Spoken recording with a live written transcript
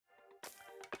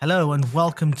Hello and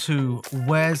welcome to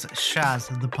Where's Shaz,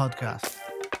 the podcast.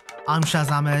 I'm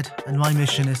Shaz Ahmed, and my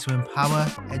mission is to empower,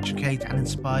 educate, and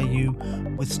inspire you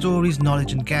with stories,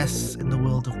 knowledge, and guests in the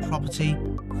world of property,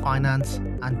 finance,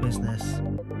 and business.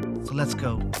 So let's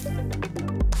go.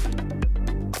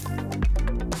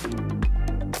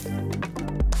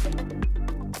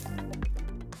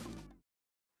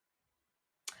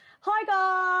 Hi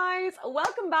guys,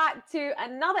 welcome back to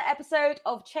another episode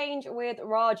of Change with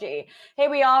Raji. Here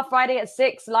we are, Friday at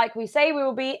 6. Like we say, we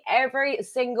will be every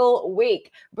single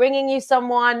week, bringing you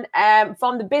someone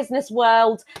from the business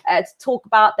world to talk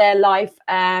about their life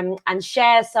and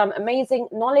share some amazing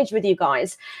knowledge with you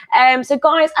guys. So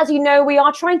guys, as you know, we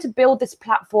are trying to build this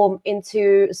platform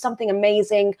into something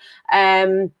amazing.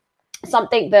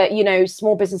 Something that, you know,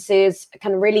 small businesses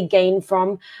can really gain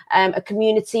from, a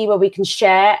community where we can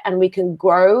share and we can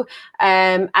grow,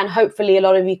 and hopefully a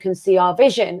lot of you can see our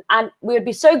vision. And we would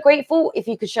be so grateful if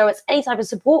you could show us any type of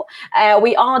support.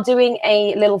 We are doing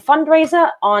a little fundraiser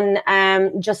on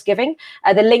Just Giving.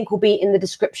 The link will be in the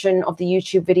description of the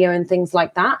YouTube video and things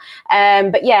like that.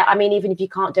 But yeah, I mean, even if you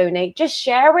can't donate, just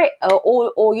share it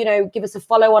or you know, give us a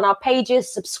follow on our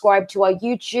pages, subscribe to our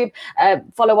YouTube,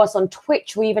 follow us on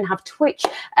Twitch. We even have Twitch,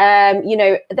 you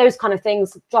know, those kind of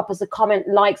things. Drop us a comment,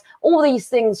 likes, all these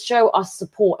things show us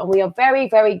support, and we are very,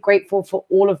 very grateful for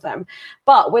all of them.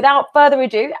 But without further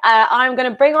ado, I'm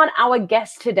going to bring on our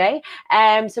guest today.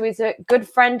 So he's a good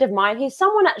friend of mine. He's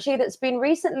someone actually that's been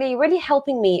recently really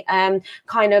helping me,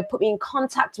 kind of put me in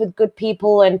contact with good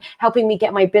people and helping me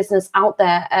get my business out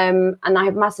there. And I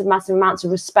have massive amounts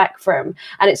of respect for him.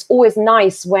 And it's always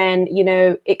nice when, you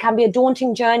know, it can be a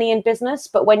daunting journey in business,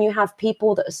 but when you have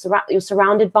people that you're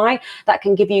surrounded by that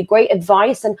can give you great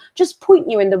advice and just point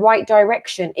you in the right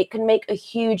direction, it can make a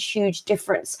huge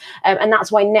difference. And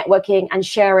that's why networking and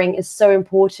sharing is so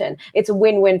important. It's a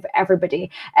win-win for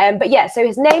everybody. But yeah, so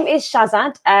his name is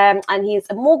Shazad, and he's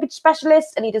a mortgage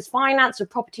specialist, and he does finance with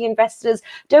property investors.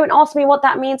 Don't ask me what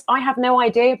that means. I have no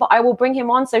idea, but I will bring him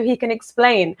on so he can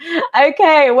explain.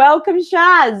 Okay, welcome,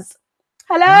 Shaz.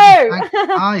 Hello.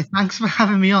 Hi, thanks for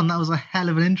having me on. That was a hell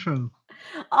of an intro.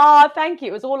 Oh, thank you.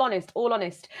 It was all honest.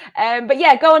 But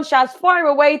yeah, go on, Shaz. Fire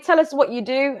away. Tell us what you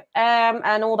do,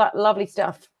 and all that lovely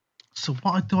stuff. So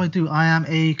what do I do? I am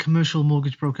a commercial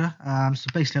mortgage broker. So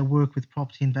basically I work with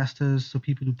property investors, so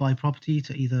people who buy property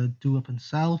to either do up and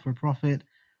sell for a profit,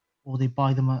 or they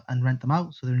buy them and rent them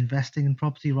out. So they're investing in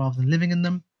property rather than living in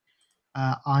them.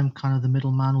 I'm kind of the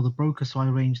middleman or the broker, so I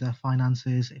arrange their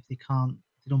finances if they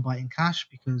don't buy it in cash,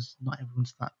 because not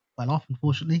everyone's that well off,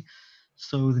 unfortunately.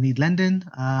 So they need lending.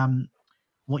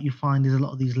 What you find is a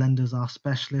lot of these lenders are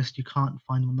specialists. You can't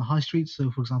find them on the high street. So,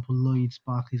 for example, Lloyds,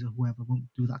 Barclays, or whoever won't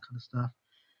do that kind of stuff.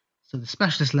 So the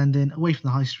specialist lending away from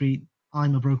the high street.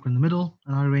 I'm a broker in the middle,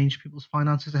 and I arrange people's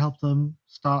finances to help them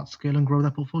start, scale, and grow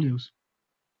their portfolios.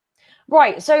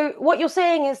 Right. So what you're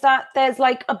saying is that there's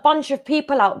like a bunch of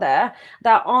people out there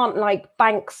that aren't like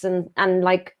banks and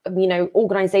like, you know,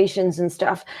 organizations and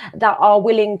stuff that are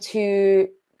willing to,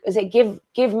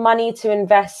 give money to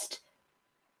invest?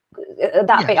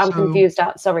 That bit I'm confused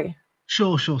at. Sorry.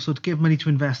 Sure. So to give money to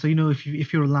invest, so you know, if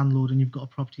you're a landlord and you've got a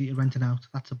property you're renting out,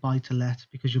 that's a buy to let,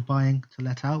 because you're buying to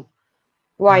let out.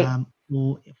 Right.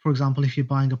 Or for example, if you're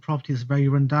buying a property that's very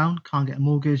run down, can't get a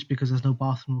mortgage because there's no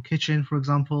bathroom or kitchen, for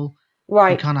example.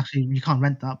 Right. You can't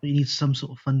rent that, but you need some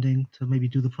sort of funding to maybe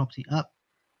do the property up,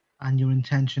 and your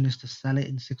intention is to sell it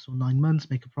in 6 or 9 months,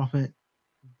 make a profit.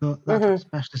 That type of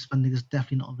specialist funding is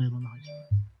definitely not available on the high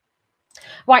street.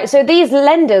 Right. So these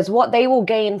lenders, what they will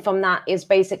gain from that is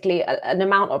basically an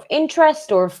amount of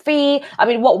interest or a fee. I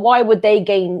mean, why would they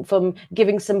gain from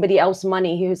giving somebody else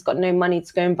money who's got no money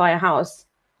to go and buy a house?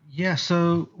 Yeah,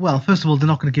 so, well, first of all, they're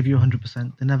not going to give you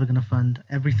 100%. They're never going to fund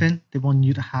everything. They want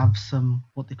you to have some,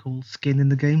 what they call skin in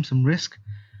the game, some risk.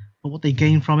 But what they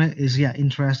gain from it is,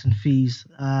 interest and fees.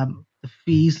 The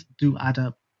fees do add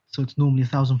up. So it's normally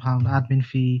 £1,000 admin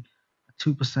fee, a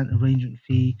 2% arrangement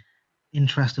fee,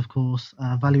 interest, of course,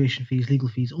 valuation fees, legal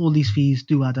fees. All these fees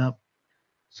do add up.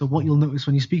 So what you'll notice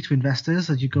when you speak to investors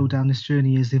as you go down this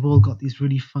journey is they've all got these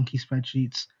really funky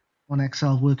spreadsheets on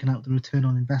Excel working out the return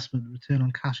on investment, the return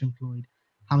on cash employed,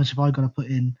 how much have I got to put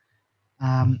in.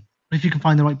 But if you can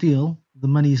find the right deal, the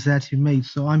money is there to be made.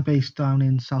 So I'm based down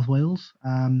in South Wales,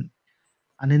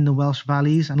 and in the Welsh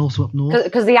Valleys, and also up north.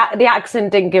 Because the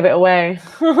accent didn't give it away.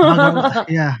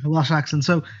 Yeah, Welsh accent.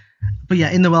 So, but yeah,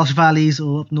 in the Welsh Valleys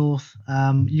or up north,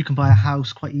 you can buy a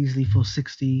house quite easily for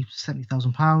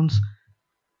 £60,000-70,000.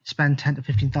 Spend £10,000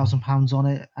 to £15,000 on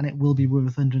it, and it will be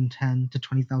worth £110,000 to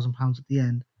 £20,000 at the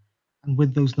end. And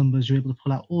with those numbers, you're able to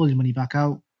pull out all your money back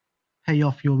out, pay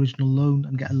off your original loan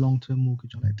and get a long-term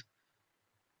mortgage on it.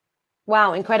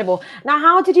 Wow, incredible. Now,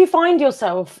 how did you find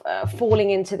yourself falling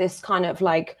into this kind of,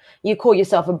 like, you call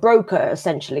yourself a broker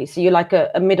essentially? So you're like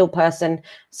a middle person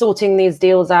sorting these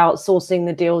deals out, sourcing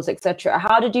the deals, etc.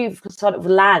 How did you sort of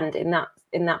land in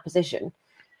that position?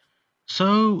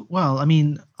 So, well, I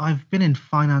mean, I've been in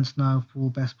finance now for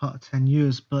the best part of 10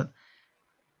 years, but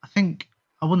I think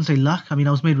I wouldn't say luck. I mean,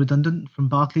 I was made redundant from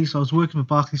Barclays. So I was working with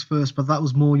Barclays first, but that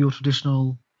was more your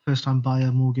traditional first-time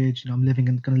buyer mortgage. I'm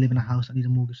going to live in a house. I need a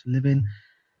mortgage to live in.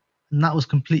 And that was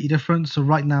completely different. So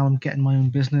right now I'm getting my own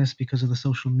business because of the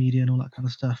social media and all that kind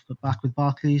of stuff. But back with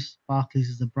Barclays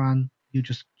is the brand. You're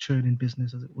just churning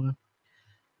business, as it were.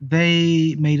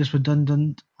 They made us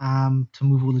redundant to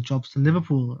move all the jobs to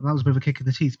Liverpool. And that was a bit of a kick in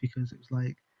the teeth because it was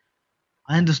like,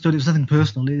 I understood it was nothing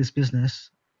personal. It is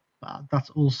business, but that's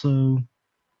also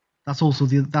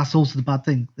the bad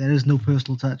thing. There is no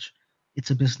personal touch.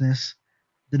 It's a business.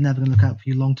 They're never going to look out for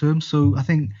you long term. So I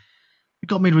think we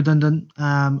got made redundant.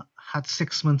 Had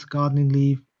 6 months gardening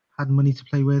leave. Had money to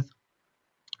play with,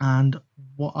 and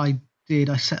what I did,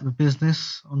 I set up a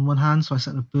business on one hand. So I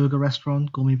set up a burger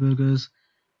restaurant, gourmet burgers,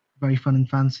 very fun and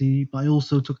fancy. But I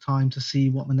also took time to see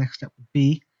what my next step would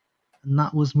be, and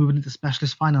that was moving into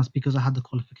specialist finance because I had the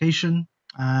qualification.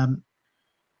 And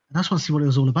I just want to see what it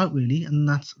was all about, really, and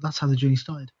that's how the journey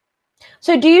started.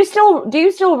 So do you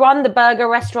still run the burger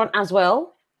restaurant as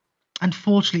well?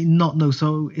 Unfortunately, not. No.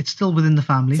 So it's still within the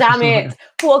family. Damn it!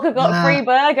 Walker got a free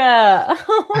burger.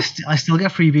 I still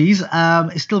get freebies.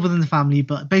 It's still within the family,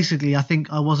 but basically, I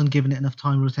think I wasn't giving it enough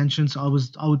time or attention. So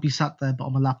I would be sat there, but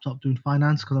on my laptop doing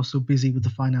finance because I was so busy with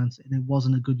the finance, and it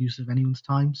wasn't a good use of anyone's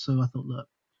time. So I thought, look,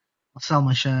 I'll sell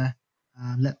my share,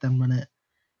 let them run it.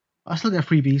 I still get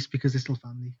freebies because they're still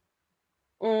family.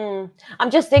 I'm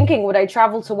just thinking, would I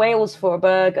travel to Wales for a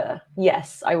burger?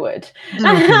 Yes, I would.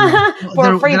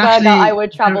 For a free burger, I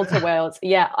would travel to Wales.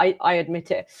 Yeah, I admit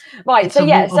it. Right. So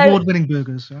award-winning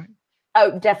burgers, right?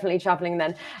 Oh, definitely traveling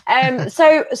then.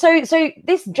 So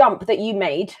this jump that you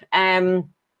made,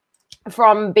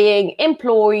 from being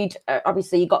employed,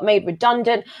 obviously you got made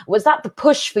redundant. Was that the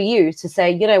push for you to say,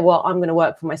 you know what, I'm going to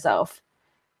work for myself?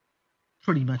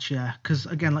 Pretty much, yeah. Because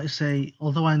again, like I say,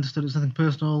 although I understood it was nothing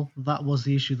personal, that was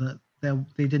the issue, that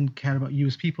they didn't care about you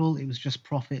as people. It was just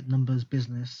profit, numbers,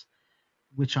 business,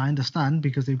 which I understand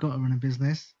because they've got to run a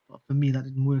business. But for me, that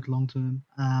didn't work long term.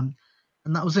 And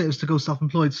that was it. It was to go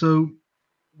self-employed. So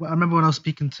I remember when I was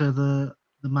speaking to the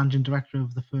managing director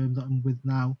of the firm that I'm with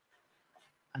now,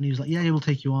 and he was like, "Yeah, we'll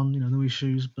take you on. No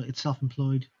issues. But it's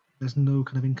self-employed. There's no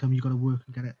kind of income. You got to work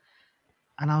and get it."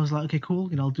 And I was like, okay, cool,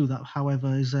 I'll do that.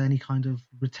 However, is there any kind of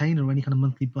retainer or any kind of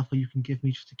monthly buffer you can give me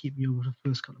just to keep me over the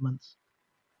first couple of months?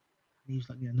 And he was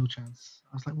like, yeah, no chance.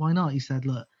 I was like, why not? He said,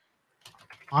 look,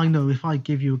 I know if I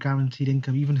give you a guaranteed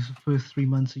income, even if the first 3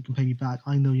 months you can pay me back,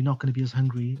 I know you're not going to be as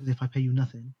hungry as if I pay you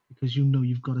nothing, because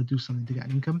you've got to do something to get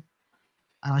an income.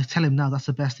 And I tell him now that's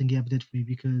the best thing he ever did for me,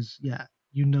 because, yeah,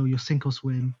 you're sink or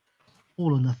swim,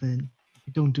 all or nothing. If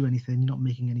you don't do anything, you're not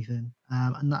making anything.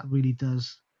 And that really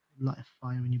does light a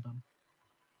fire in your bum.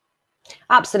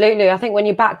 Absolutely. I think when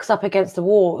your back's up against the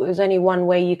wall, there's only one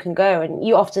way you can go. And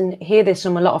you often hear this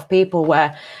from a lot of people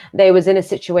where they was in a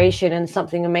situation and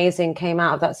something amazing came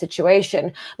out of that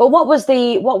situation. But what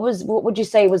would you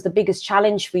say was the biggest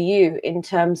challenge for you in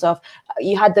terms of,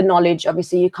 you had the knowledge,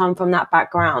 obviously you come from that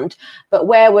background, but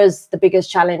where was the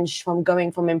biggest challenge from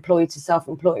going from employed to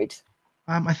self-employed?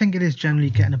 I think it is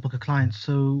generally getting a book of clients.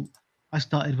 So I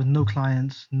started with no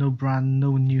clients, no brand,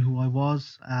 no one knew who I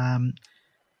was.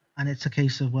 And it's a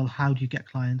case of, well, how do you get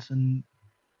clients? And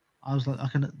I was like,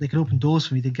 they could open doors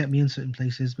for me, they'd get me in certain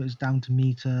places, but it's down to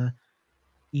me to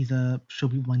either show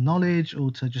people my knowledge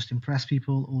or to just impress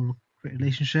people or create a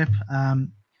relationship.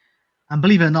 And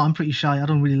believe it or not, I'm pretty shy. I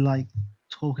don't really like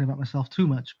talking about myself too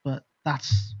much, but that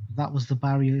was the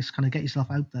barrier, is kind of get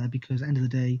yourself out there, because at the end of the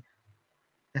day,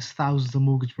 there's thousands of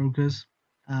mortgage brokers.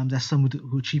 There's some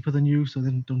who are cheaper than you, so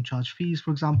they don't charge fees,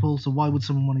 for example. So why would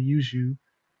someone want to use you?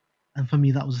 And for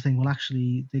me, that was the thing. Well,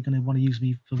 actually, they're going to want to use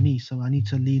me for me, so I need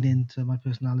to lean into my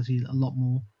personality a lot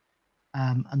more.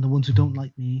 And the ones who don't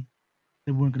like me,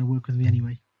 they weren't going to work with me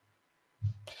anyway.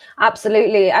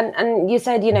 Absolutely. And you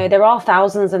said, there are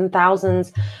thousands and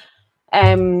thousands.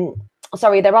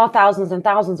 There are thousands and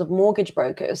thousands of mortgage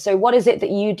brokers. So what is it that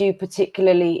you do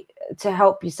particularly to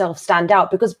help yourself stand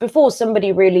out? Because before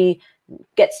somebody really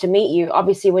gets to meet you,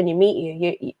 obviously when you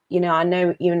meet you know, I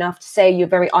know you enough to say you're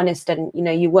very honest, and you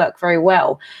know, you work very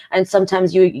well, and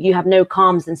sometimes you have no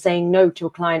qualms in saying no to a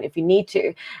client if you need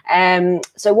to.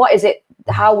 So what is it,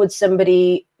 how would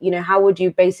somebody, you know, how would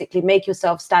you basically make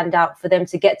yourself stand out for them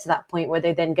to get to that point where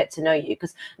they then get to know you?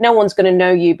 Because no one's going to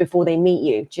know you before they meet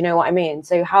you. Do you know what I mean?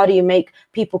 So how do you make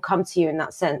people come to you in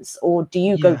that sense, or do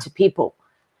you go to people?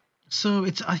 So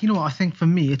it's, you know what, I think for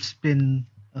me it's been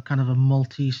a kind of a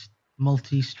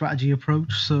multi-strategy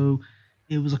approach. So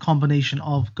it was a combination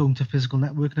of going to physical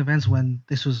networking events when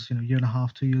this was, you know, a year and a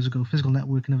half, 2 years ago, physical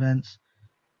networking events,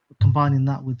 combining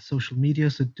that with social media,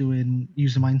 so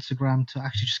using my Instagram to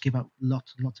actually just give out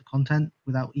lots and lots of content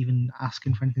without even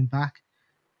asking for anything back,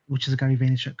 which is a Gary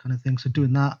Vaynerchuk kind of thing. So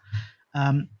doing that,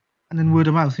 and then word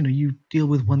of mouth. You know, you deal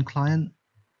with one client,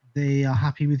 they are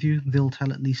happy with you, they'll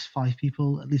tell at least 5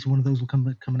 people, at least one of those will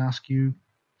come and ask you to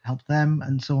help them,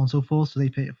 and so on and so forth. So they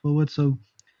pay it forward. So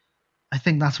I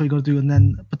think that's what you got to do. And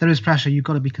then, but there is pressure. You've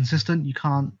got to be consistent. You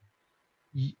can't.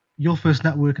 Your first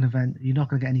networking event, you're not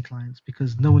going to get any clients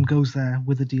because no one goes there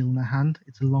with a deal in their hand.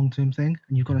 It's a long-term thing,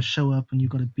 and you've got to show up and you've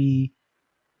got to be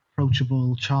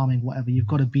approachable, charming, whatever. You've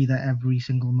got to be there every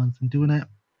single month and doing it.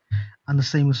 And the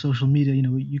same with social media. You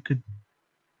know, you could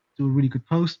do a really good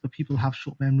post, but people have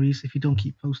short memories. If you don't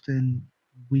keep posting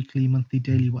weekly, monthly,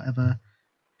 daily, whatever,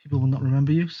 people will not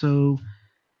remember you. So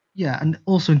yeah, and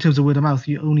also in terms of word of mouth,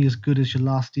 you're only as good as your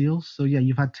last deal. So yeah,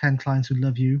 you've had 10 clients who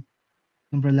love you.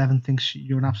 Number 11 thinks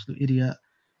you're an absolute idiot.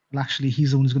 Well, actually,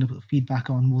 he's the one who's going to put feedback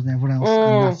on more than everyone else,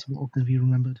 and that's what going to be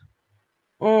remembered.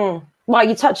 Well,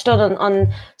 you touched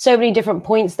on so many different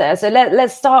points there. So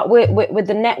let's start with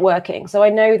the networking. So I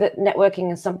know that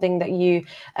networking is something that you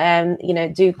you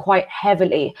know, do quite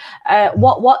heavily.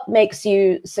 What makes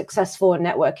you successful in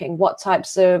networking? What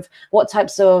types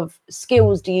of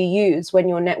skills do you use when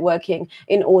you're networking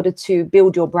in order to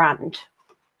build your brand?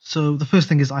 So the first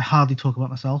thing is I hardly talk about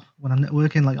myself when I'm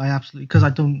networking. Like I absolutely, because I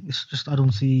don't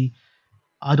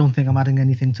think I'm adding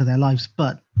anything to their lives,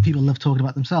 but people love talking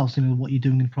about themselves, you know, what you're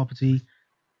doing in property,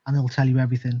 and they'll tell you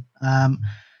everything.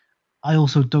 I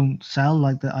also don't sell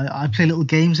like that. I play little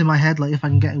games in my head. Like if I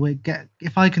can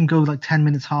if I can go like 10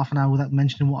 minutes, half an hour without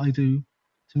mentioning what I do,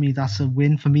 to me, that's a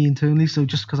win for me internally. So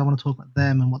just because I want to talk about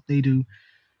them and what they do.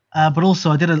 But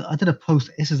also I did a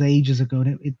post, this is ages ago,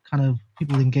 and it kind of,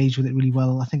 people engaged with it really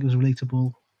well. I think it was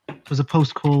relatable. It was a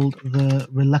post called The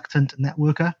Reluctant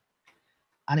Networker.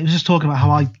 And it was just talking about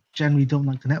how I generally don't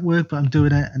like to network, but I'm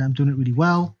doing it and I'm doing it really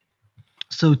well.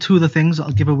 So 2 of the things that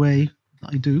I'll give away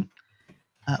that I do.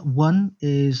 One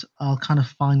is I'll kind of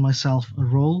find myself a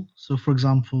role. So for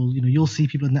example, you know, you'll see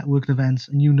people at networking events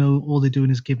and you know all they're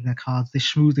doing is giving their cards.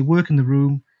 They work in the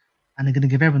room and they're going to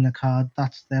give everyone their card.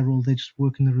 That's their role. They just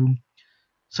work in the room.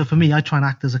 So for me, I try and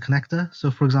act as a connector.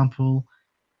 So for example,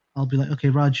 I'll be like, okay,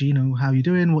 Raji, you know, how are you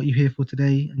doing? What are you here for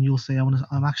today? And you'll say,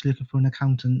 I'm actually looking for an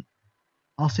accountant.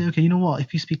 I'll say, okay, you know what?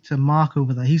 If you speak to Mark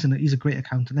over there, he's a great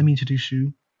accountant. Let me introduce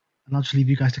you, and I'll just leave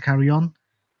you guys to carry on.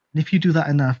 And if you do that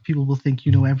enough, people will think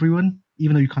you know everyone,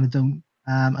 even though you kind of don't.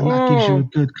 And that gives you a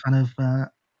good kind of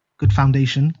good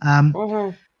foundation.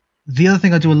 The other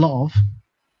thing I do a lot of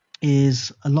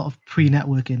is a lot of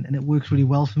pre-networking, and it works really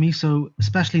well for me. So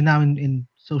especially now in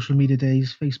social media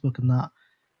days, Facebook and that,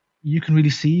 you can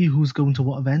really see who's going to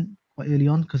what event quite early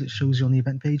on because it shows you on the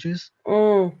event pages.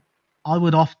 I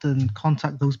would often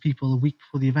contact those people a week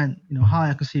before the event. You know, hi,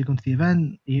 I can see you're going to the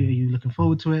event. Are you looking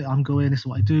forward to it? I'm going. This is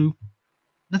what I do.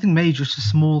 Nothing major, just a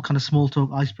small talk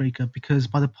icebreaker. Because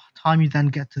by the time you then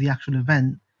get to the actual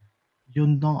event,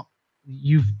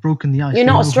 you've broken the ice. You're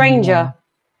not a stranger.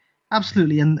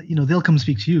 Absolutely, and you know they'll come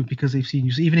speak to you because they've seen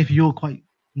you. So even if you're quite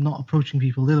not approaching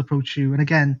people, they'll approach you. And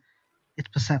again, it's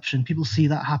perception. People see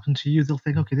that happen to you. They'll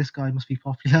think, okay, this guy must be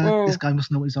popular. This guy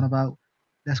must know what he's on about.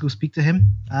 Let's go speak to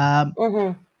him.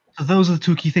 So those are the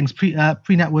 2 key things: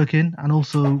 pre-networking and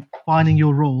also finding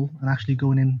your role and actually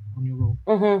going in on your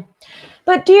role.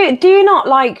 But do you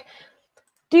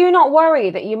not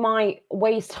worry that you might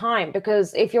waste time?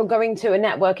 Because if you're going to a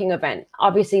networking event,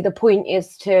 obviously the point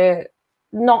is to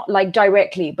not like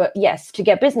directly, but yes, to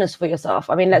get business for yourself.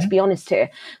 I mean, let's be honest here.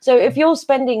 So if you're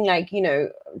spending like, you know,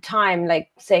 time like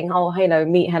saying, oh, hello,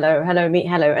 meet hello, hello, meet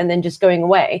hello, and then just going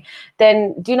away,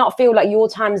 then do you not feel like your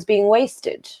time is being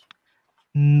wasted?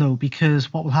 No,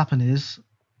 because what will happen is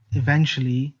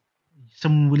eventually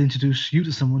someone will introduce you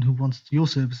to someone who wants your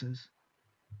services.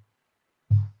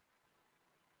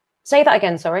 Say that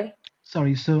again, sorry.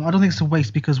 So I don't think it's a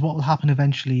waste, because what will happen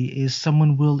eventually is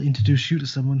someone will introduce you to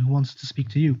someone who wants to speak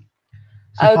to you.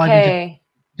 So okay.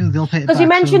 They'll pay it back. Because you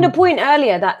mentioned a point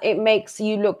earlier that it makes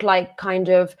you look like kind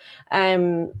of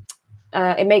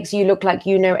it makes you look like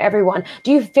you know everyone.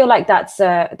 Do you feel like that's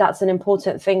an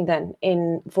important thing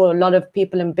then for a lot of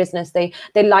people in business? They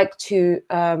like to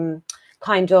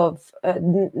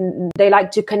they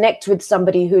like to connect with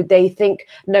somebody who they think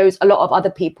knows a lot of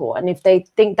other people, and if they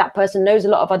think that person knows a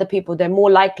lot of other people, they're more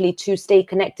likely to stay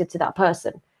connected to that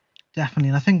person. Definitely,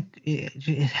 and I think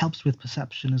it helps with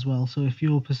perception as well. So if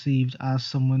you're perceived as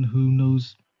someone who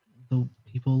knows the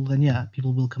people, then yeah,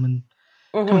 people will come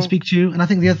and speak to you. And I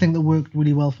think the other thing that worked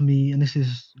really well for me, and this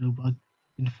is, I've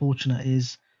been fortunate,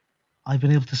 is I've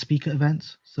been able to speak at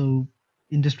events. So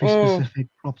industry specific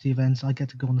property events, I get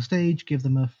to go on the stage, give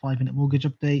them a 5-minute mortgage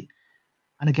update.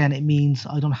 And again, it means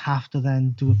I don't have to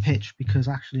then do a pitch, because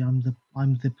actually I'm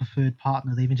the preferred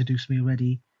partner. They've introduced me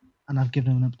already, and I've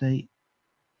given them an update.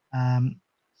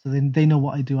 So then they know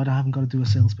what I do. I haven't got to do a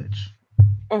sales pitch.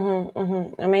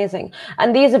 Amazing.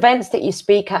 And these events that you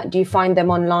speak at, do you find them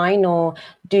online, or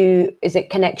is it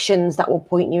connections that will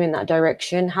point you in that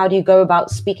direction? How do you go about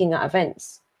speaking at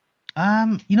events?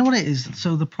 You know what it is?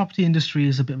 So the property industry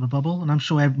is a bit of a bubble, and I'm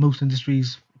sure most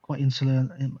industries are quite insular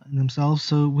in themselves.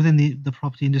 So within the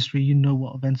property industry, you know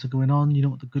what events are going on, you know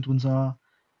what the good ones are,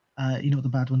 you know what the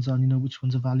bad ones are, and you know which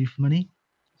ones are value for money.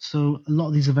 So a lot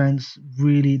of these events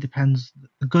really depends.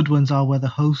 The good ones are where the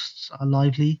hosts are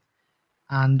lively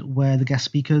and where the guest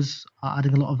speakers are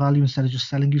adding a lot of value instead of just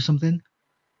selling you something.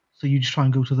 So you just try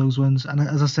and go to those ones. And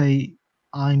as I say,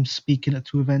 I'm speaking at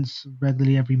 2 events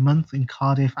regularly every month in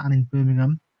Cardiff and in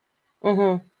Birmingham.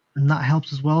 And that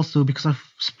helps as well. So because I've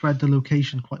spread the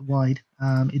location quite wide,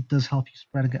 it does help you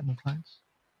spread and get more clients.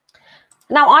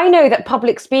 Now, I know that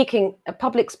public speaking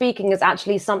is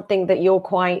actually something that you're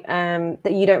quite,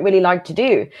 that you don't really like to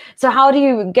do. So how do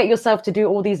you get yourself to do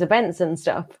all these events and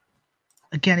stuff?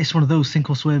 Again, it's one of those, sink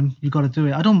or swim. You got to do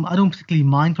it. I don't particularly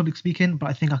mind public speaking, but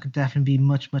I think I could definitely be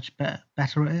much better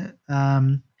at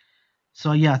it.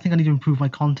 So yeah, I think I need to improve my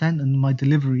content and my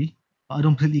delivery. But I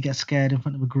don't particularly get scared in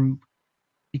front of a group,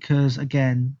 because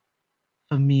again,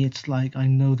 for me, it's like I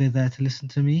know they're there to listen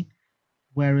to me.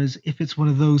 Whereas if it's one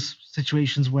of those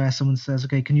situations where someone says,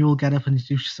 "Okay, can you all get up and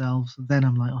introduce yourselves?" then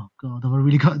I'm like, "Oh God, have I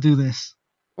really got to do this?"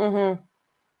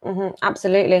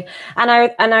 Absolutely. And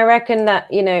I reckon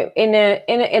that, you know,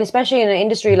 especially in an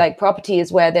industry like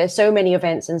properties where there's so many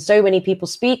events and so many people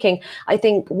speaking, I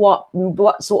think what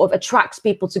sort of attracts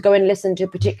people to go and listen to a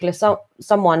particular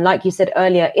someone, like you said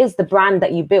earlier, is the brand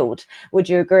that you build. Would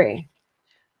you agree?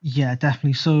 Yeah,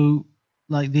 definitely. So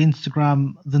like the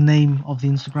Instagram, the name of the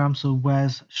Instagram, so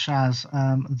Where's Shaz,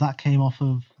 that came off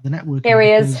of the networking. Here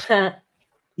he is.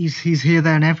 he's here,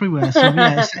 there, and everywhere. So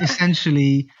yeah,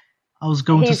 essentially, I was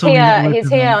going to so many networking He's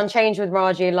here on Change with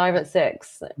Raji, live at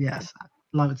 6. Yes,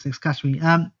 live at 6. Catch me.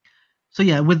 So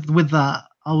yeah, with that,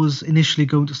 I was initially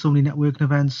going to so many networking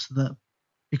events that,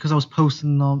 because I was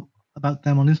posting about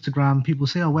them on Instagram, people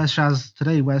say, "Oh, where's Shaz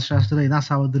today? Where's Shaz today?" And that's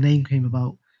how the name came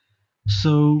about.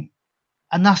 So,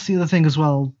 and that's the other thing as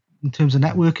well in terms of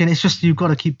networking. It's just you've got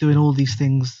to keep doing all these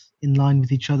things in line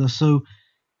with each other. So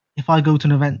if I go to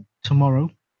an event tomorrow,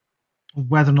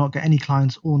 whether or not get any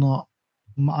clients or not,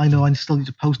 I know I still need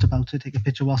to post about it, take a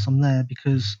picture whilst I'm there,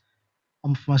 because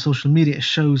for my social media, it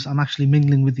shows I'm actually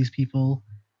mingling with these people.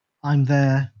 I'm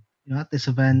there, you know, at this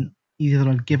event. Either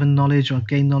I've given knowledge or I've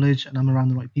gained knowledge, and I'm around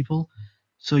the right people.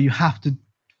 So you have to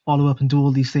follow up and do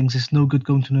all these things. It's no good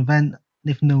going to an event,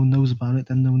 and if no one knows about it,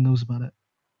 then no one knows about it.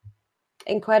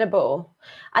 Incredible.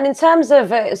 And in terms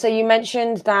of, so you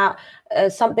mentioned that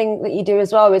something that you do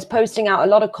as well is posting out a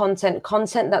lot of content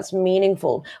that's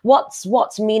meaningful.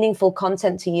 What's meaningful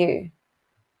content to you?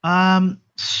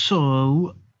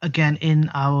 So again, in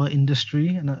our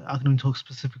industry, and I can only talk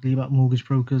specifically about mortgage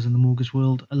brokers and the mortgage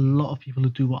world, a lot of people who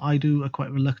do what I do are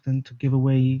quite reluctant to give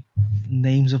away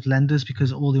names of lenders,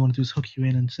 because all they want to do is hook you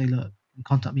in and say, "Look,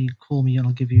 contact me, call me, and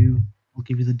I'll give you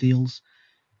the deals."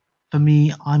 For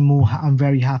me, I'm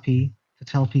very happy to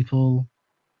tell people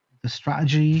the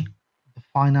strategy, the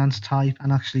finance type,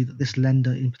 and actually that this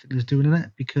lender in particular is doing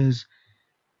it, because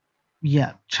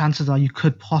yeah, chances are you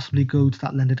could possibly go to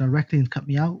that lender directly and cut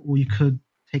me out, or you could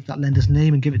take that lender's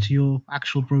name and give it to your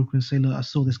actual broker and say, "Look, I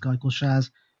saw this guy called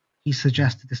Shaz. He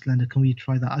suggested this lender. Can we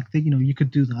try that?" I think, you know, you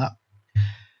could do that.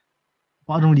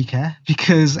 But I don't really care,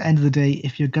 because at the end of the day,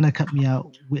 if you're gonna cut me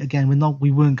out, we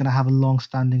weren't gonna have a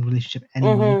long-standing relationship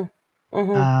anyway.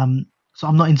 So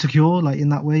I'm not insecure like in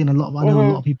that way, and I know a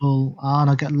lot of people are, and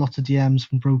I get lots of DMs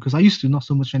from brokers. I used to, not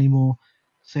so much anymore,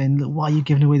 saying, "Look, why are you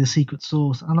giving away the secret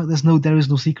sauce?" And I'm like, there is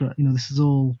no secret. You know, this is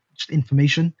all just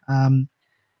information.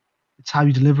 It's how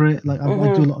you deliver it. Like I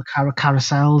do a lot of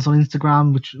carousels on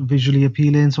Instagram, which are visually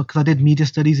appealing. So because I did media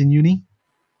studies in uni,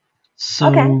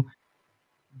 so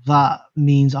that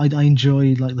means I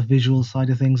enjoy like the visual side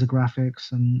of things, the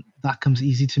graphics, and that comes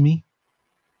easy to me.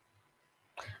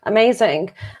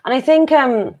 Amazing. And I think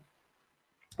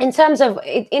in terms of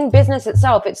in business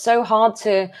itself, it's so hard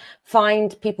to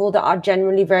find people that are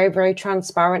generally very, very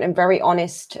transparent and very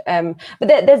honest. But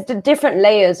there's the different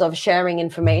layers of sharing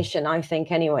information, I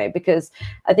think, anyway, because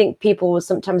I think people will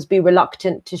sometimes be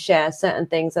reluctant to share certain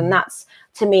things, and that's,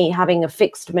 to me, having a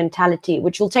fixed mentality,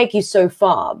 which will take you so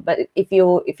far. But if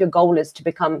your goal is to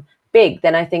become big,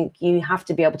 then I think you have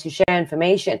to be able to share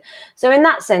information. So in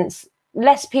that sense,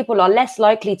 less people are less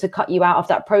likely to cut you out of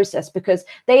that process, because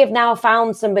they have now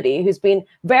found somebody who's been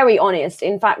very honest,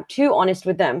 in fact too honest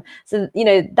with them. So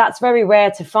that's very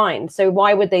rare to find. So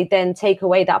why would they then take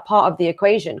away that part of the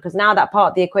equation? Because now that part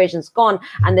of the equation's gone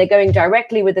and they're going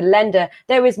directly with the lender,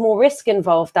 there is more risk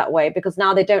involved that way, because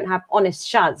now they don't have honest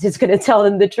Shaz who's going to tell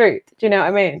them the truth. Do you know what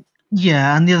I mean?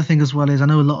 Yeah, and the other thing as well is I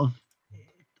know a lot of,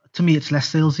 to me, it's less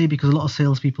salesy because a lot of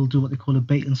salespeople do what they call a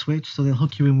bait and switch. So they'll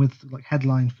hook you in with like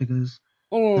headline figures.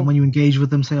 And when you engage with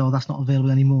them, say, oh, that's not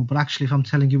available anymore. But actually, if I'm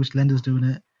telling you which lender's doing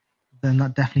it, then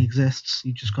that definitely exists.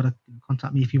 You just got to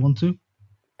contact me if you want to.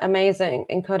 Amazing.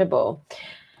 Incredible.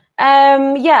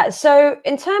 Yeah. So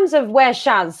in terms of Where's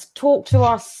Shaz, talk to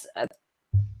us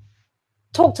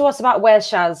about Where's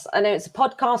Shaz. I know it's a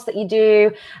podcast that you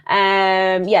do.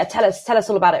 Yeah, tell us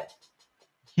all about it.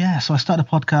 Yeah, so I started a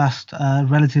podcast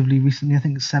relatively recently. I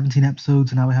think it's 17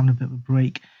 episodes, and now we're having a bit of a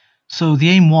break. So the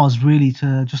aim was really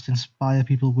to just inspire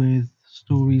people with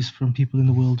stories from people in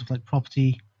the world of like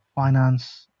property,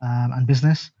 finance, and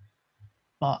business.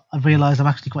 But I've realised I'm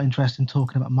actually quite interested in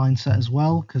talking about mindset as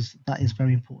well, because that is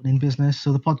very important in business.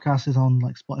 So the podcast is on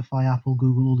like Spotify, Apple,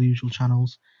 Google, all the usual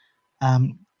channels.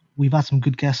 We've had some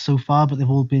good guests so far, but they've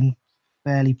all been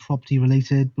fairly property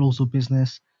related, but also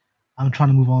business. I'm trying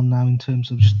to move on now in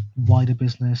terms of just wider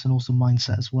business and also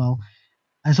mindset as well.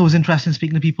 And it's always interesting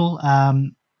speaking to people.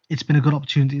 It's been a good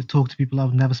opportunity to talk to people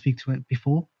I've never speak to it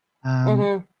before,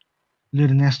 learning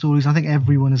their stories. I think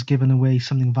everyone has given away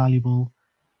something valuable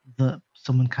that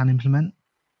someone can implement.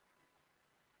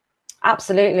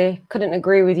 Absolutely. Couldn't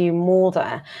agree with you more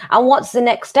there. And what's the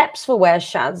next steps for Where's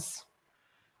Shaz?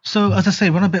 So, as I say,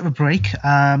 we're on a bit of a break.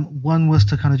 One was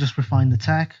to kind of just refine the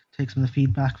tech, take some of the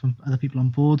feedback from other people on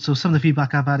board. So some of the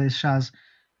feedback I've had is, Shaz,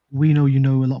 we know you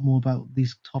know a lot more about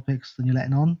these topics than you're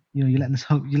letting on. You're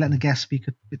letting the guest speak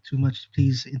a bit too much.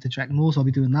 Please interject more. So I'll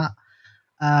be doing that.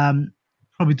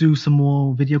 Probably do some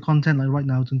more video content. Like right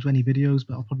now, I don't do any videos,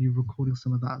 but I'll probably be recording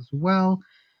some of that as well.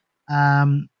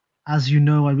 As you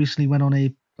know, I recently went on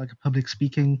a public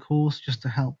speaking course just to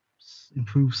help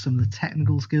improve some of the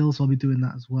technical skills. So I'll be doing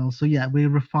that as well. So yeah, we're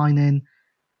refining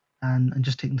and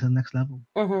just taking to the next level.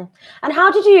 And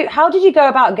how did you go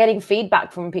about getting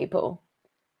feedback from people?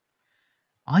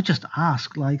 I just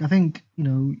ask. Like I think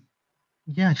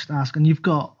just ask. And you've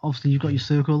got your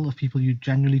circle of people you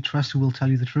genuinely trust who will tell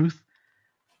you the truth.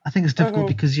 I think it's difficult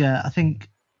because I think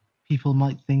people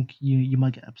might think you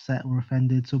might get upset or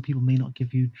offended, so people may not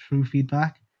give you true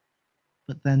feedback.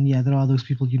 But then, there are those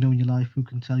people in your life who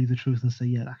can tell you the truth and say,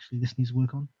 yeah, actually, this needs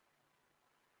work on.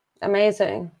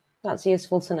 Amazing. That's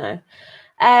useful to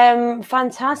know.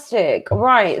 Fantastic.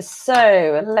 Right.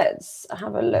 So let's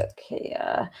have a look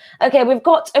here. Okay, we've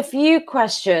got a few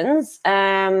questions.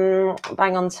 Bang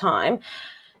on time.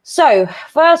 So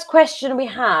first question we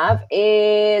have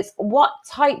is, what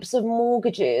types of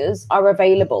mortgages are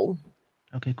available?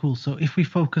 Okay, cool. So if we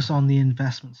focus on the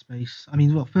investment space,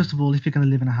 first of all, if you're going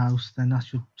to live in a house, then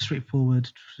that's your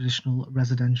straightforward, traditional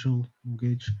residential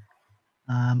mortgage.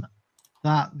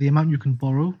 The amount you can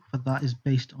borrow for that is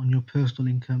based on your personal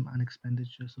income and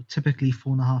expenditure. So typically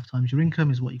 4.5 times your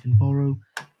income is what you can borrow,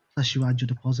 plus you add your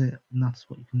deposit, and that's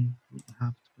what you can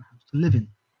have to live in.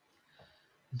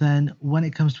 Then when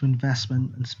it comes to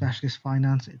investment and specialist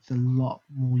finance, it's a lot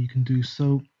more you can do.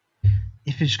 So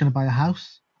if you're just going to buy a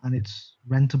house and it's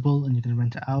rentable and you're going to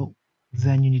rent it out,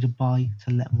 then you need a buy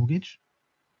to let mortgage.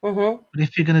 But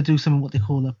if you're going to do something what they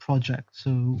call a project,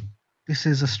 so this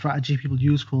is a strategy people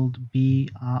use called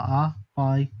BRR,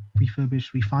 buy,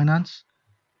 refurbish, refinance.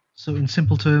 So in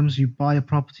simple terms, you buy a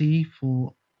property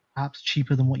for perhaps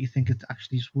cheaper than what you think it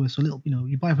actually is worth. So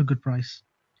you buy for a good price.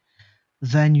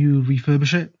 Then you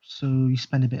refurbish it. So you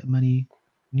spend a bit of money,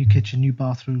 new kitchen, new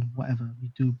bathroom, whatever.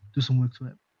 You do some work to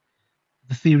it.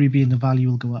 The theory being the value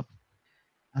will go up.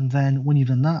 And then when you've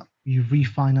done that, you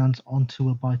refinance onto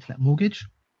a buy-to-let mortgage.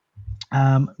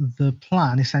 The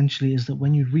plan essentially is that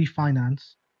when you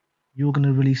refinance, you're going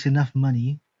to release enough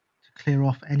money to clear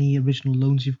off any original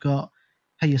loans you've got,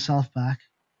 pay yourself back,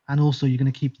 and also you're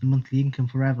going to keep the monthly income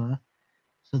forever.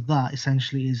 So that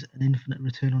essentially is an infinite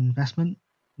return on investment.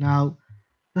 Now,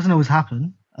 it doesn't always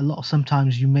happen.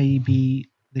 Sometimes you may be,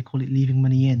 they call it leaving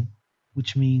money in,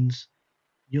 which means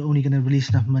you're only going to release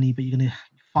enough money, but you're going to,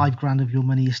 5 grand of your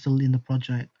money is still in the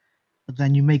project, but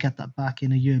then you may get that back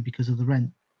in a year because of the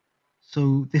rent.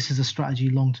 So this is a strategy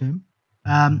long term.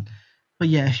 But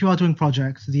yeah, if you are doing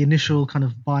projects, the initial kind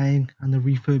of buying and the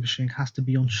refurbishing has to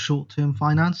be on short-term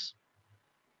finance.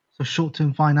 So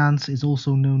short-term finance is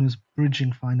also known as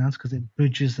bridging finance because it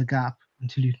bridges the gap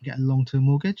until you can get a long-term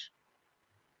mortgage.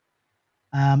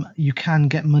 You can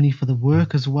get money for the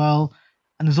work as well.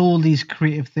 And there's all these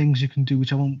creative things you can do,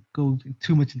 which I won't go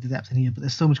too much into depth in here, but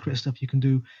there's so much creative stuff you can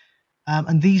do.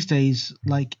 And these days,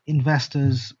 like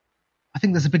investors, I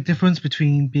think there's a big difference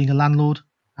between being a landlord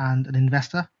and an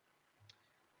investor.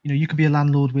 You could be a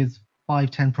landlord with 5,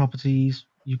 10 properties.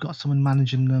 You've got someone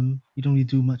managing them. You don't really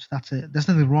do much. That's it. There's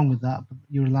nothing wrong with that. But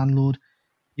you're a landlord.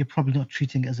 You're probably not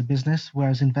treating it as a business.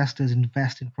 Whereas investors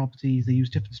invest in properties. They use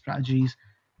different strategies,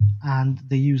 and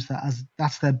they use that as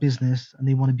that's their business, and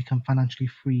they want to become financially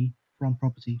free from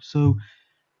property. So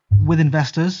with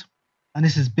investors, and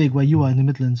this is big where you are in the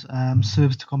Midlands,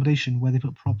 serviced accommodation where they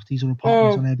put properties or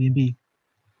apartments on Airbnb.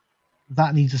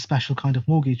 That needs a special kind of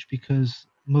mortgage because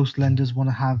most lenders want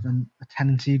to have a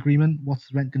tenancy agreement. What's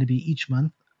the rent going to be each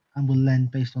month, and will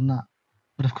lend based on that.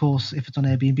 But of course, if it's on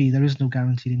Airbnb, there is no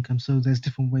guaranteed income, so there's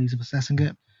different ways of assessing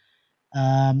it.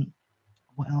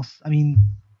 What else? I mean,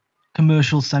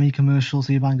 commercial, semi-commercial.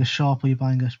 So you're buying a shop, or you're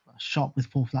buying a shop with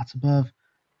 4 flats above.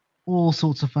 All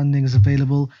sorts of funding is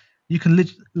available. You can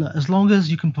as long as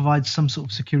you can provide some sort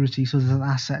of security, so there's an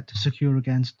asset to secure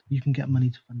against, you can get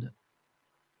money to fund it.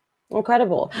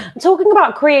 Incredible. Talking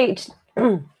about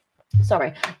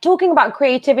talking about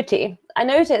creativity, I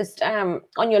noticed on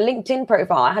your LinkedIn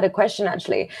profile, I had a question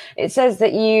actually. It says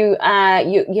that you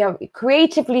have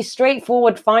creatively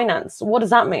straightforward finance. What does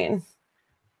that mean?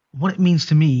 What it means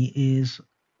to me is,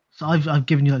 so I've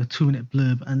given you like a 2-minute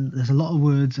blurb, and there's a lot of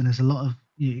words, and there's a lot of,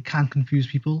 it can confuse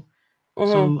people.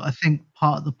 So I think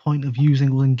part of the point of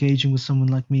using or engaging with someone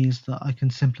like me is that I can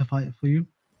simplify it for you.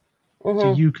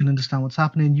 So you can understand what's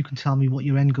happening. You can tell me what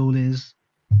your end goal is.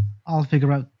 I'll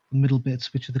figure out the middle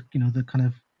bits, which are the kind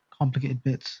of complicated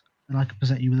bits, and I can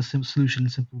present you with a simple solution in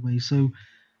a simple way. So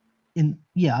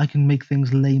I can make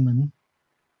things layman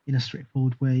in a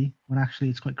straightforward way when actually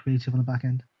it's quite creative on the back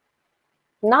end.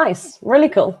 Nice, really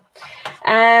cool.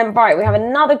 Right, we have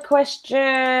another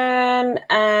question.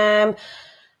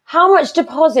 How much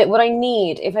deposit would I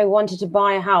need if I wanted to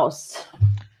buy a house?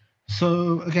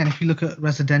 So again, if you look at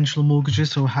residential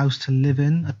mortgages or a house to live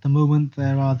in, at the moment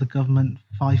there are the government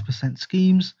 5%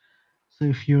 schemes. So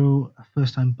if you're a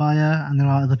first-time buyer, and there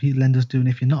are other lenders doing,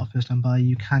 if you're not a first-time buyer,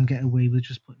 you can get away with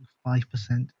just putting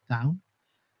 5% down.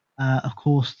 Of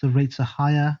course, the rates are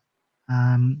higher,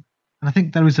 and I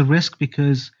think there is a risk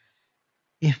because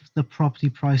if the property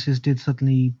prices did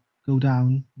suddenly go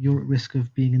down, you're at risk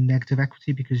of being in negative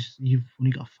equity because you've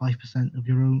only got 5% of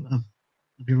your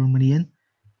own money in.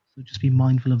 So just be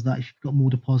mindful of that. If you've got more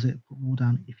deposit, put more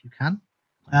down if you can.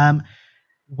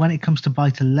 When it comes to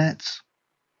buy-to-lets,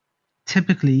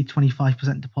 typically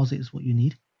 25% deposit is what you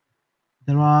need.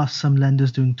 There are some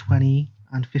lenders doing 20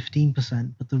 and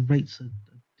 15%, but the rates are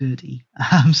dirty.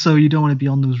 So you don't want to be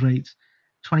on those rates.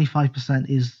 25%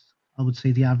 is, I would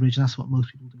say, the average, and that's what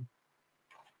most people do.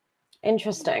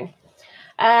 Interesting.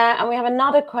 And we have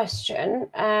another question.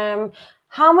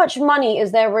 How much money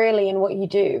is there really in what you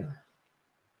do?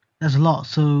 There's a lot.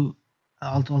 So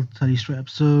I'll tell you straight up.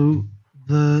 So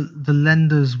the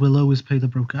lenders will always pay the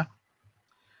broker,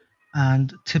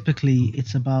 and typically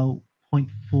it's about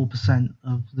 0.4%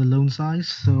 of the loan size.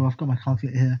 So I've got my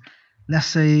calculator here. Let's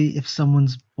say if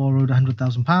someone's borrowed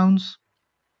 £100,000,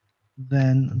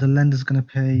 then the lender's going to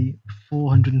pay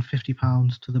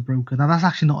 £450 to the broker. Now that's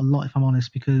actually not a lot, if I'm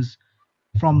honest, because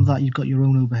from that you've got your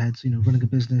own overheads. Running a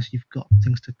business, you've got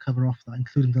things to cover off that,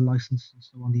 including the license and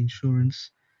so on, the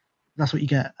insurance. That's what you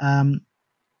get.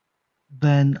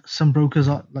 Then some brokers,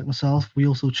 like myself, we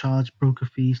also charge broker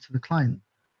fees to the client,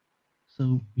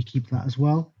 so we keep that as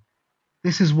well.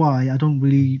 This is why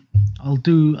I'll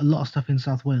do a lot of stuff in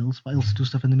South Wales, but I also do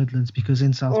stuff in the Midlands, because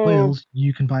in South Wales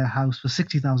you can buy a house for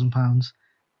 £60,000,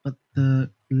 but the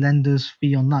lender's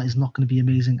fee on that is not going to be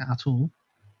amazing at all.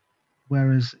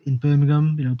 Whereas in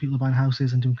Birmingham, people are buying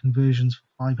houses and doing conversions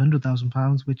for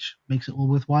 £500,000, which makes it all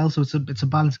worthwhile. So it's a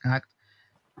balancing act,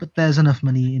 but there's enough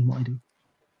money in what I do.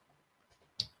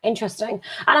 Interesting.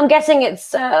 And I'm guessing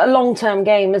it's a long-term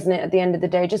game, isn't it, at the end of the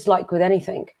day, just like with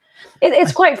anything?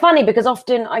 It's quite funny because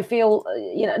often I feel,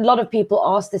 a lot of people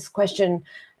ask this question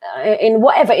in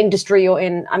whatever industry you're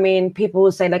in. I mean, people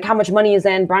will say, like, how much money is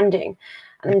there in branding?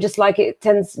 And just like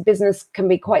business can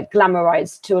be quite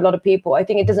glamorized to a lot of people. I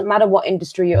think it doesn't matter what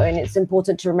industry you're in. It's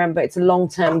important to remember it's a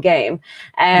long-term game.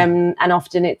 And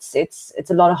often it's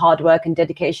a lot of hard work and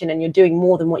dedication, and you're doing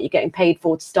more than what you're getting paid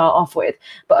for to start off with.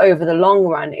 But over the long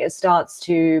run, it starts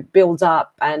to build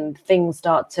up and things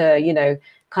start to,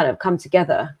 kind of come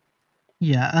together.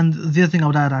 Yeah, and the other thing I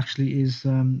would add actually is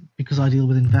because I deal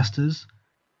with investors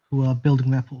who are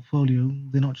building their portfolio,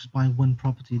 they're not just buying one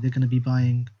property, they're going to be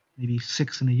buying maybe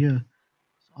 6 in a year.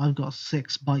 So I've got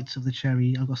 6 bites of the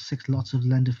cherry, I've got 6 lots of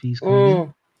lender fees coming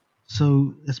in.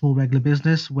 So it's more regular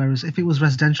business. Whereas if it was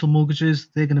residential mortgages,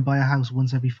 they're going to buy a house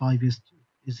once every 5 years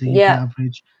is the UK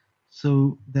average.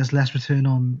 So there's less return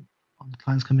on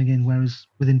clients coming in. Whereas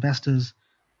with investors,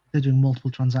 they're doing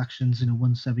multiple transactions,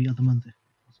 once every other month.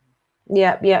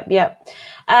 Yep.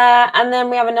 And then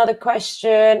we have another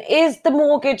question. Is the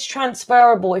mortgage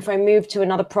transferable if I move to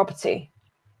another property?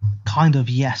 Kind of,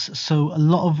 yes. So a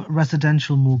lot of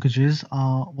residential mortgages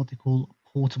are what they call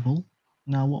portable.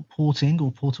 Now, what porting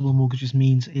or portable mortgages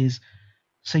means is,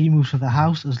 say you move to the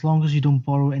house, as long as you don't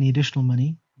borrow any additional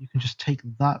money, you can just take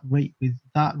that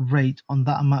rate on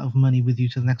that amount of money with you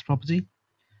to the next property.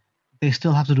 They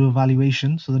still have to do a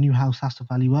valuation, so the new house has to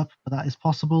value up, but that is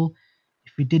possible.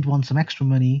 If you did want some extra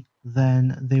money,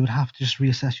 then they would have to just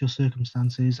reassess your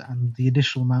circumstances, and the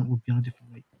additional amount would be on a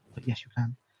different rate. But yes, you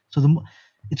can. So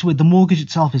it's weird. The mortgage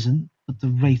itself isn't, but the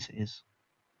rate is.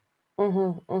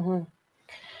 And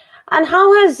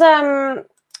how has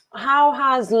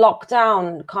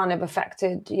lockdown kind of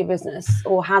affected your business,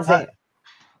 or has it?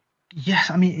 Yes,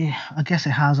 I mean, I guess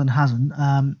it has and hasn't.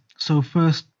 So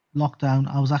first lockdown,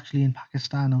 I was actually in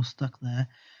Pakistan. I was stuck there.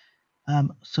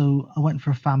 So I went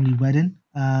for a family wedding.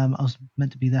 I was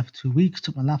meant to be there for 2 weeks.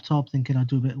 Took my laptop, thinking I'd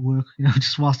do a bit of work,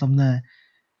 just whilst I'm there.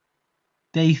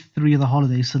 Day 3 of the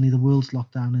holidays, suddenly the world's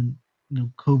locked down,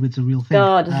 and COVID's a real thing.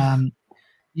 God.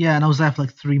 Yeah, and I was there for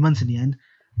like 3 months in the end.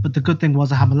 But the good thing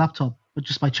was I had my laptop. But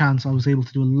just by chance, I was able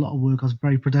to do a lot of work. I was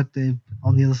very productive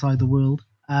on the other side of the world.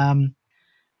 And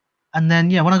then,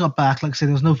 when I got back, like I said,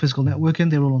 there was no physical networking.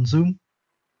 They were all on Zoom.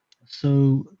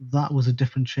 So that was a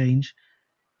different change.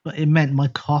 But it meant my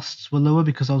costs were lower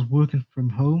because I was working from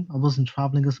home. I wasn't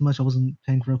traveling as much. I wasn't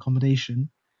paying for accommodation.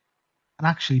 And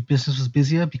actually, business was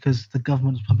busier because the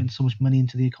government was pumping so much money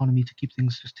into the economy to keep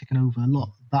things just ticking over. A lot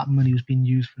of that money was being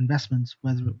used for investments,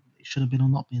 whether it should have been or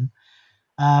not been.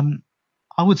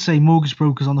 I would say mortgage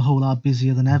brokers on the whole are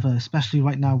busier than ever, especially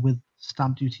right now with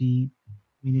stamp duty.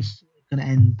 I mean, it's going to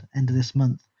end of this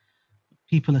month.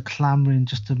 People are clamoring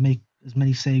just to make as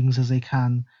many savings as they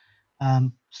can.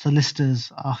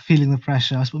 Solicitors are feeling the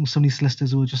pressure. I've spoken to so many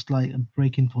solicitors who are just like a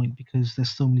breaking point because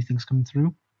there's so many things coming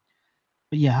through.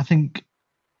 But yeah, I think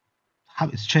how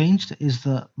it's changed is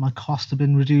that my costs have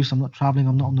been reduced. I'm not traveling.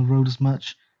 I'm not on the road as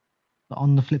much. But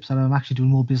on the flip side, I'm actually doing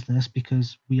more business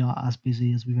because we are as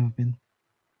busy as we've ever been.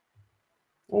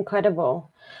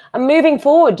 Incredible. And moving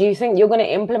forward, do you think you're going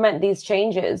to implement these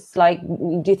changes? Like,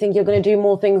 do you think you're going to do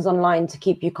more things online to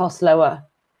keep your costs lower?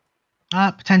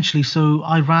 Potentially. So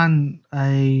I ran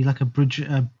a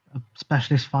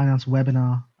specialist finance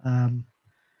webinar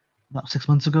about 6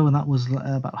 months ago, and that was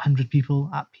about 100 people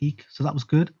at peak. So that was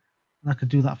good. And I could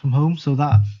do that from home. So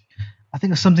that, I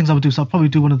think there's some things I would do. So I'll probably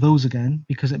do one of those again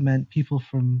because it meant people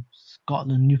from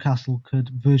Scotland, Newcastle could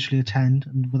virtually attend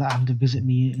and without having to visit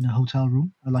me in a hotel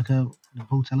room, like a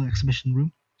hotel or exhibition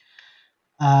room.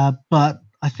 But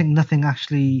I think nothing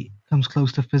actually comes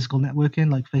close to physical networking,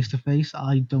 like face to face.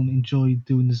 I don't enjoy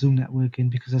doing the Zoom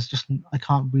networking because I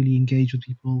can't really engage with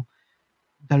people.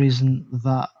 There isn't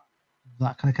that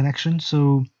kind of connection.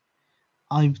 So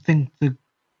I think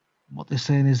what they're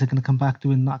saying is they're going to come back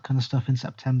doing that kind of stuff in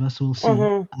September. So we'll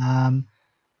see.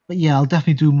 But yeah, I'll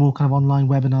definitely do more kind of online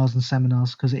webinars and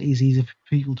seminars because it is easier for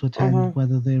people to attend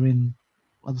whether they're in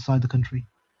other side of the country.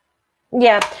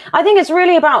 Yeah, I think it's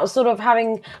really about sort of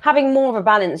having more of a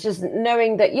balance, just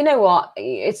knowing that, you know what,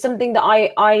 it's something that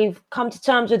I've come to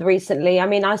terms with recently. I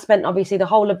mean, I spent obviously the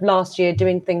whole of last year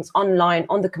doing things online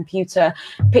on the computer,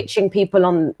 pitching people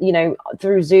on,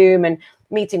 through Zoom and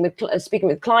speaking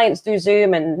with clients through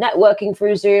Zoom and networking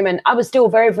through Zoom. And I was still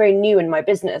very, very new in my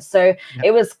business. So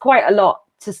It was quite a lot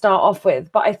to start off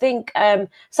with. But I think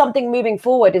something moving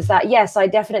forward is that, yes, I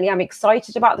definitely am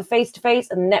excited about the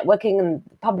face-to-face and networking and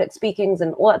public speakings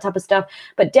and all that type of stuff.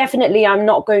 But definitely I'm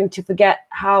not going to forget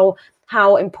how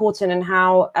important and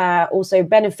how also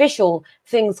beneficial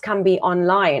things can be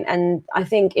online. And I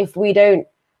think if we don't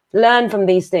learn from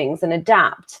these things and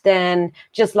adapt, then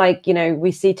just like,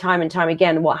 we see time and time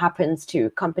again what happens to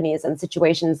companies and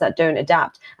situations that don't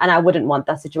adapt. And I wouldn't want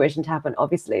that situation to happen,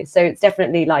 obviously. So it's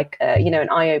definitely like, an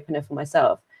eye-opener for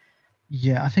myself.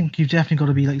 Yeah, I think you've definitely got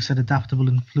to be, like you said, adaptable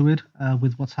and fluid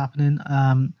with what's happening.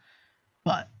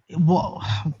 But what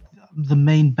the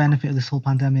main benefit of this whole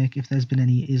pandemic, if there's been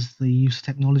any, is the use of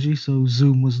technology. So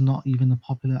Zoom was not even a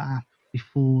popular app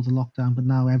before the lockdown, but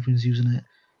now everyone's using it,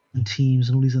 and Teams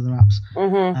and all these other apps.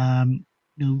 Mm-hmm. Um,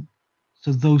 you know,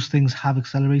 so those things have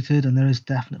accelerated, and there is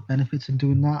definite benefits in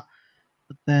doing that.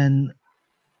 But then,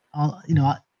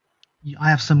 I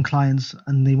have some clients,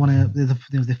 and they want to.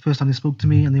 The first time they spoke to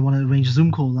me, and they want to arrange a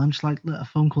Zoom call. I'm just like, look, a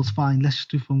phone call's fine. Let's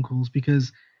just do phone calls,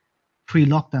 because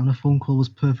pre-lockdown, a phone call was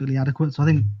perfectly adequate. So I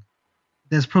think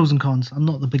there's pros and cons. I'm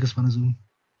not the biggest fan of Zoom.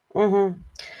 Mm-hmm.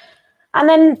 And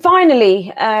then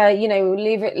finally,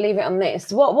 leave it on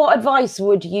this. What advice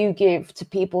would you give to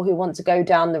people who want to go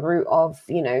down the route of,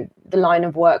 the line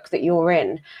of work that you're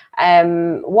in?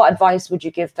 What advice would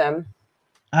you give them?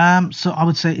 So I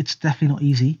would say it's definitely not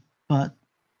easy, but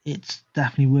it's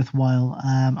definitely worthwhile.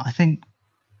 I think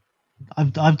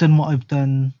I've done what I've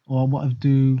done, or what I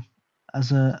do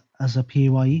as a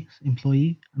PAYE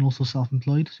employee, and also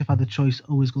self-employed. So if I had the choice,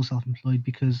 always go self-employed,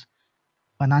 because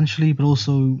financially, but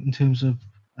also in terms of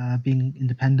being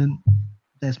independent,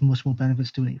 there's much more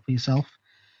benefits doing it for yourself.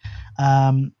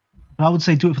 But I would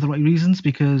say do it for the right reasons,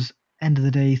 because end of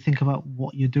the day, think about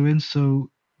what you're doing.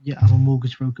 So yeah, I'm a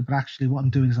mortgage broker, but actually what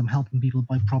I'm doing is I'm helping people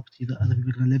buy property that other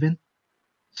people are going to live in.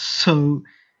 So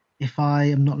if I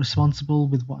am not responsible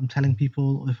with what I'm telling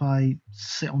people, or if I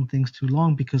sit on things too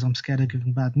long because I'm scared of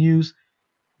giving bad news,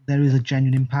 there is a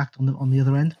genuine impact on the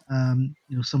other end.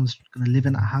 Someone's going to live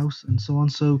in that house and so on.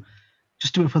 So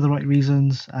just do it for the right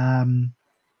reasons, and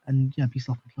yeah, be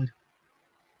self-employed.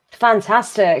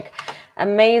 Fantastic.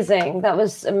 Amazing. That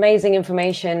was amazing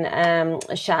information,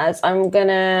 Shaz.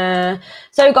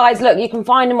 So guys, look, you can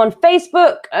find him on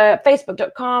Facebook,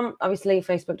 facebook.com, obviously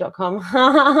facebook.com /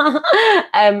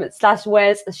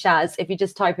 Where's Shaz. If you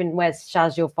just type in Where's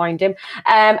Shaz, you'll find him.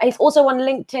 He's also on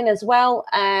LinkedIn as well.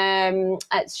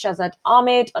 It's Shazad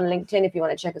Ahmed on LinkedIn if you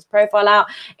want to check his profile out.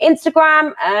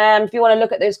 Instagram, if you want to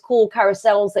look at those cool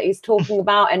carousels that he's talking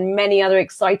about and many other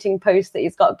exciting posts that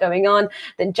he's got going on,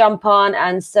 then jump on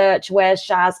and search Where's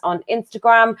Shaz on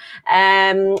Instagram.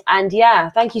 And yeah,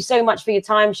 thank you so much for your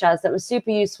time, Shaz. That was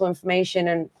super useful information,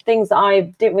 and things that I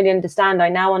didn't really understand, I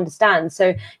now understand.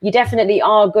 So you definitely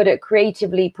are good at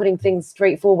creatively putting things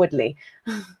straightforwardly.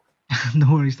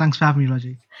 No worries. Thanks for having me,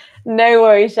 Raji. No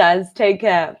worries, Shaz. Take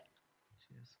care.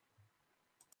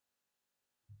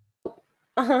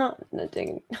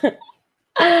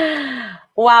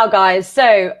 Wow, guys.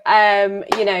 So,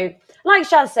 like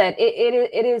Shaz said,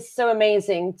 it is so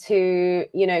amazing to,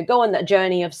 go on that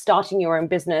journey of starting your own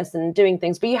business and doing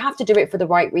things, but you have to do it for the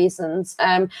right reasons.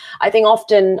 I think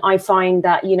often I find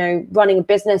that, running a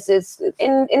business is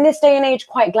in this day and age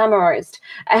quite glamorized.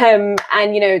 And,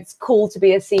 it's cool to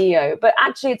be a CEO, but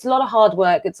actually it's a lot of hard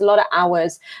work. It's a lot of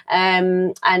hours.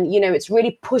 And, it's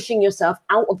really pushing yourself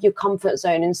out of your comfort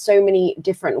zone in so many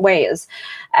different ways.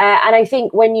 And I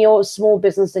think when you're a small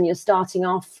business and you're starting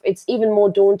off, it's even more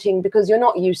daunting because you're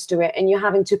not used to it and you're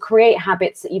having to create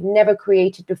habits that you've never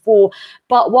created before.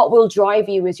 But what will drive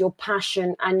you is your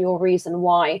passion and your reason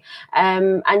why.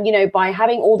 And, by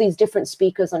having all these different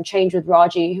speakers on Change with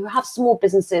Raji who have small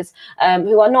businesses,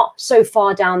 who are not so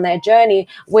far down their journey,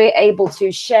 we're able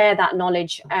to share that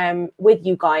knowledge with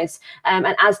you guys. And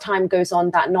as time goes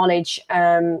on, that knowledge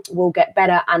will get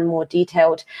better and more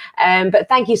detailed. But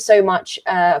thank you so much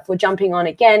for jumping on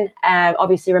again.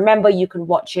 Obviously, remember, you can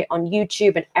watch it on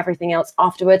YouTube and everything else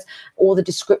afterwards. All the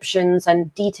descriptions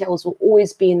and details will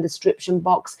always be in the description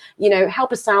box.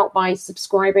 Help us out by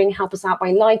subscribing, help us out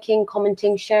by liking,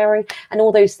 commenting, sharing, and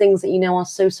all those things that are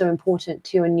so important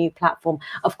to a new platform.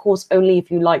 Of course, only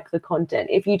if you like the content.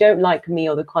 If you don't like me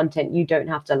or the content, you don't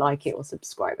have to like it or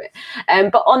subscribe it.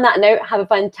 But on that note, have a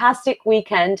fantastic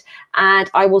weekend,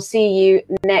 and I will see you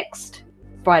next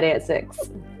Friday at 6.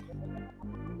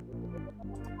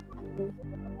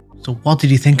 So what did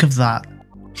you think of that?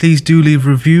 Please do leave a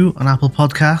review on Apple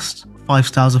Podcasts, 5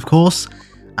 stars of course,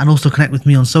 and also connect with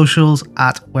me on socials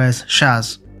at Where's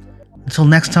Shaz. Until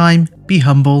next time, be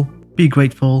humble, be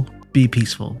grateful, be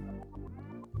peaceful.